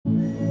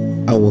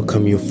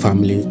welcome your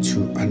family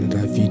to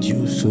another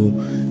video. So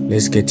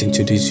let's get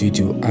into this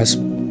video as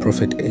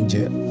Prophet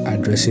Angel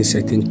addressing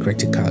certain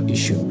critical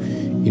issue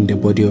in the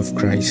body of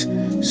Christ.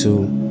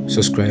 So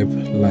subscribe,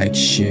 like,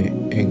 share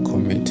and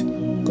comment.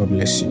 God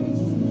bless you.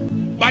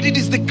 But it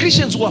is the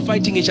Christians who are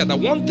fighting each other.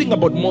 One thing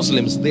about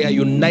Muslims, they are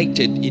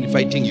united in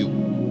fighting you.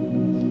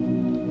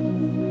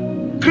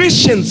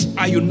 Christians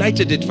are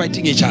united in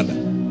fighting each other.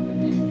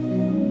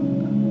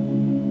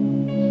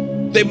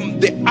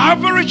 The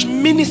average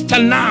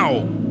minister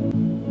now,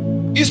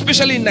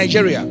 especially in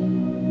Nigeria,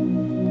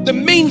 the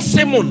main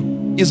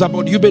sermon is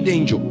about Uebert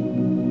Angel.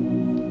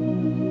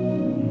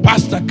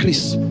 Pastor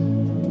Chris,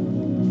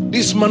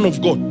 this man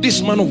of God,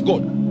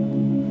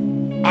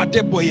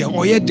 Adeboye,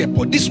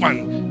 Oyedepo, this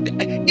one,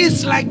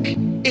 it's like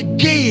a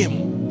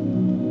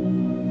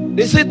game.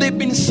 They say they've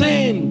been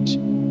sent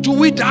to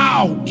weed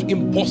out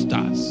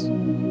imposters,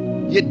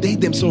 yet they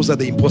themselves are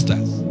the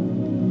imposters.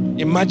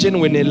 Imagine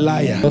when a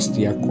liar lost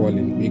their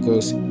calling,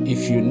 because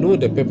if you know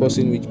the purpose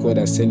in which God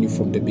has sent you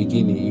from the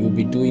beginning, you'll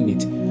be doing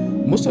it.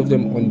 Most of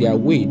them on their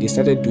way, they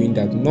started doing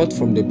that not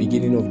from the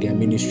beginning of their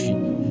ministry.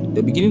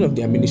 The beginning of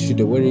their ministry,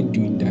 they weren't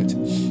doing that.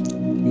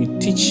 You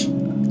teach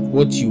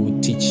what you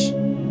will teach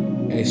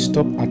and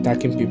stop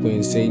attacking people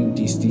and saying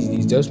this.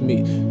 Just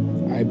me.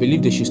 I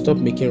believe they should stop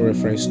making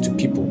reference to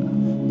people.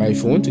 But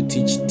if you want to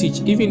teach.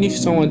 Even if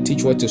someone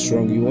teach what is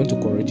wrong, you want to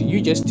correct it,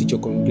 you just teach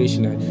your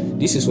congregation and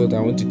this is what I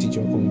want to teach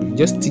your congregation.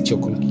 Just teach your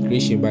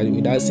congregation, but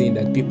without saying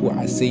that people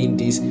are saying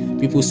this,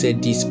 people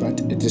said this, but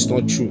it is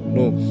not true.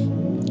 No,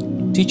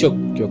 teach your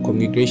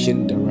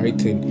congregation the right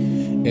thing.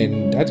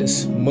 And that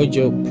is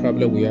major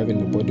problem we have in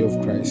the body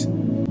of Christ.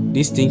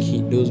 This thing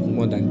he knows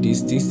more than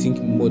this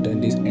thing more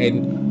than this,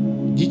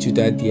 and due to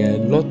that there are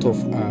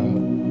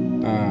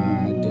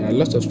a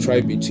lot of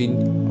strife between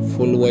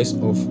followers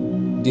of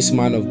this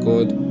man of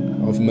God,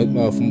 of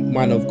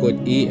man of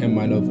God A and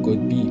man of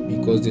God B,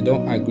 because they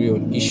don't agree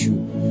on issue.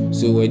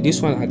 So when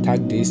this one attack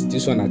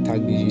this one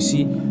attack this, you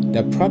see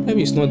the problem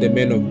is not the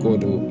men of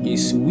God,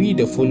 it's we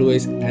the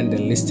followers and the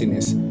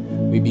listeners.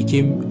 We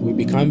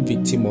become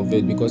victim of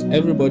it, because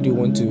everybody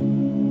want to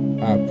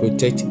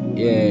protect,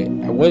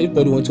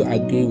 everybody want to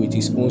agree with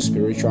his own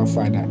spiritual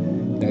father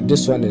that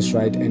this one is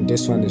right and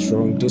this one is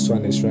wrong, this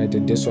one is right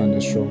and this one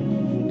is wrong.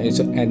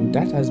 And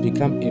that has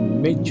become a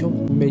major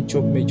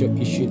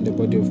issue in the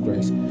body of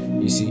Christ.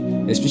 You see,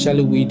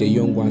 especially we the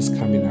young ones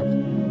coming up,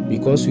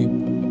 because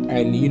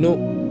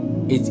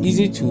it's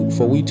easy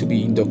for we to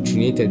be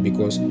indoctrinated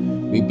because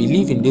we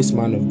believe in this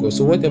man of God.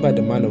 So whatever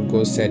the man of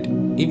God said,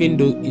 even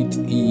though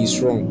he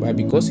is wrong, but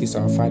because he's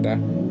our father,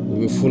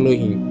 we will follow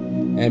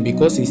him, and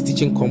because he's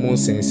teaching common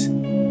sense,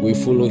 we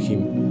follow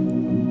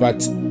him.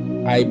 But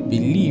I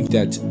believe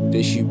that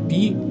there should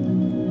be,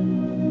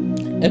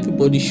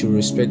 everybody should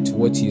respect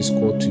what he is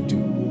called to do.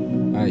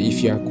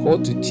 If you are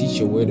called to teach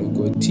your word of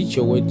God, teach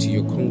your word to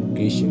your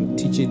congregation,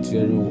 teach it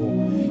very well.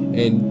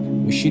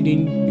 And we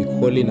shouldn't be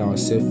calling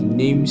ourselves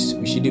names.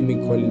 We shouldn't be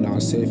calling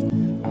ourselves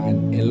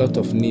and a lot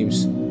of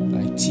names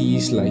like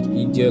thieves, like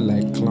idiot,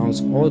 like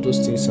clowns. All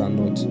those things are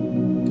not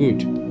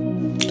good.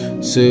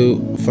 So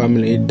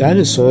family, that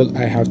is all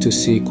I have to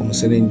say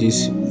concerning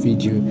this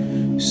video.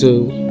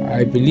 So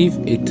I believe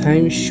a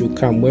time should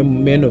come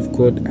when men of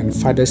God and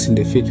fathers in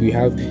the faith will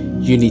have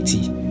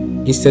unity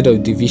instead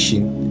of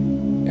division.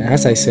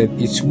 As I said,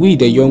 it's we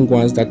the young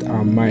ones that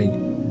our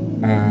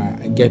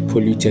mind get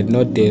polluted,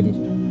 not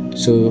them.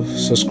 So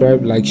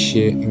subscribe, like,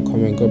 share and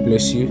comment. God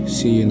bless you.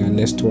 See you in the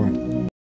next one.